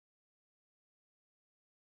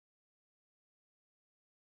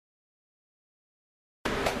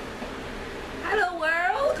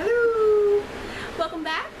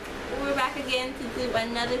to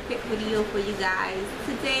another quick video for you guys.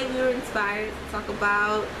 Today we were inspired to talk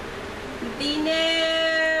about the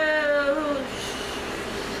nails.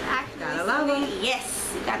 Actually, gotta love them.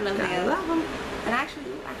 Yes, you gotta love nails. Love them. And actually,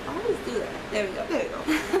 I always do that. There we go. There you go.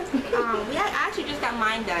 I actually just got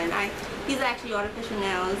mine done. These are actually artificial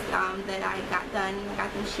nails that I got done. I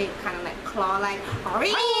got them shaped kind of like claw-like.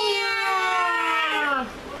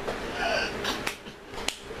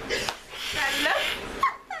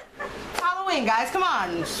 Halloween, guys, come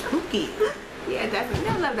on, spooky. Yeah, definitely.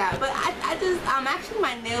 I love that. But I just actually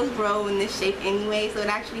my nails grow in this shape anyway, so it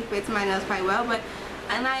actually fits my nails quite well.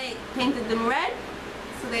 And I painted them red,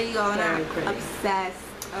 so there you go. And I'm obsessed.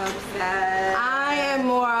 I am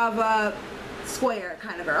more of a square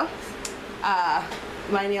kind of girl.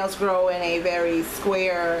 My nails grow in a very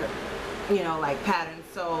square, you know, like pattern.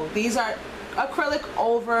 So these are acrylic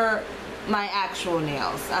over my actual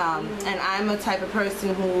nails. And I'm a type of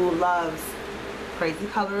person who loves crazy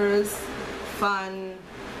colors, fun,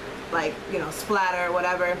 like, you know, splatter,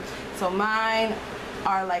 whatever. So mine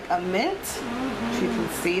are like a mint. If you can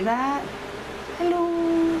see that. Hello.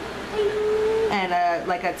 And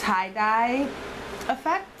like a tie-dye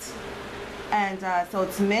effect. And so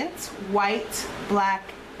it's mint, white, black,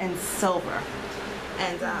 and silver.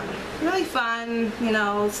 And really fun, you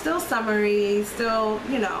know, still summery, still,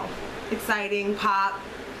 you know, exciting, pop.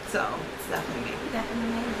 So it's definitely me.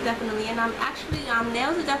 Definitely. And actually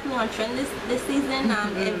nails are definitely on trend this season.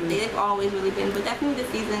 They've always really been, but definitely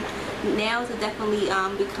this season nails have definitely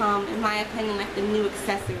become, in my opinion, like the new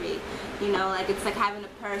accessory. You know, like it's like having a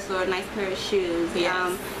purse or a nice pair of shoes.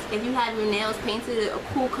 Yes. If you have your nails painted a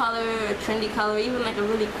cool color, a trendy color, even like a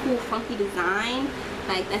really cool funky design,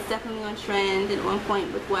 like that's definitely on trend and on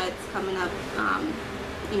point with what's coming up,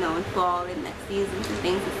 you know, in fall and next season and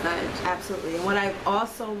things as such. Absolutely. And what I've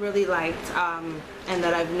also really liked and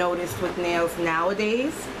that I've noticed with nails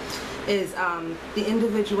nowadays is the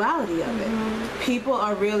individuality of it. People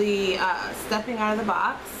are really stepping out of the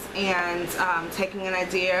box and taking an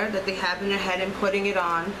idea that they have in their head and putting it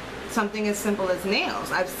on something as simple as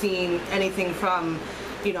nails. I've seen anything from,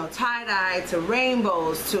 you know, tie-dye to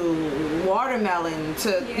rainbows to watermelon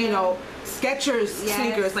to, you know, Skechers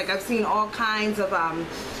sneakers. Like I've seen all kinds of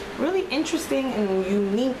really interesting and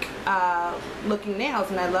unique looking nails,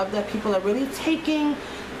 and I love that people are really taking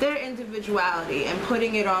their individuality and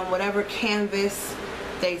putting it on whatever canvas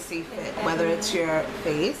they see fit, whether it's your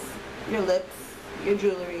face, your lips, your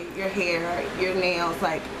jewelry, your hair, your nails.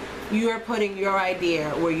 Like you are putting your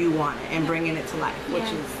idea where you want it and bringing it to life, which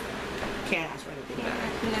is, can't ask for anything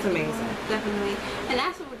better. It's amazing. Definitely. And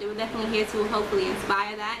that's what we're definitely here to hopefully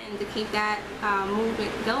inspire that and to keep that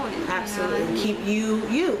movement going. Absolutely. You know?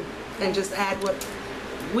 Keep you and just add what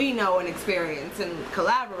we know and experience and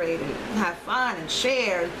collaborate and have fun and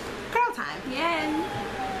share. Girl time. Yeah.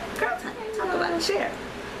 Girl time. Talk about it. Share.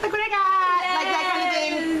 Look what I got. Like that kind of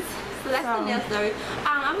thing. So that's the nail story.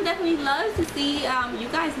 I would definitely love to see you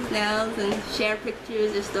guys' nails and share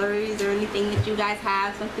pictures or stories or anything that you guys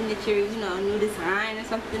have, something that you're, you know, new design or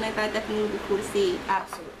something like that. Definitely would be cool to see.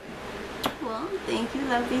 Absolutely. Well, thank you,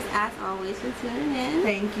 lovelies, as always, for tuning in.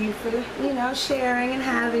 Thank you for, you know, sharing and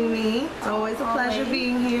having me. It's always a pleasure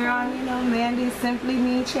being here on, you know, Mandy's Simply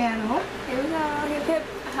Me channel. Here we go. Hip hip.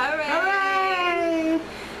 Hooray. Hooray.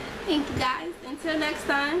 Thank you, guys. Until next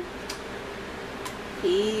time.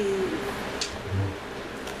 Peace.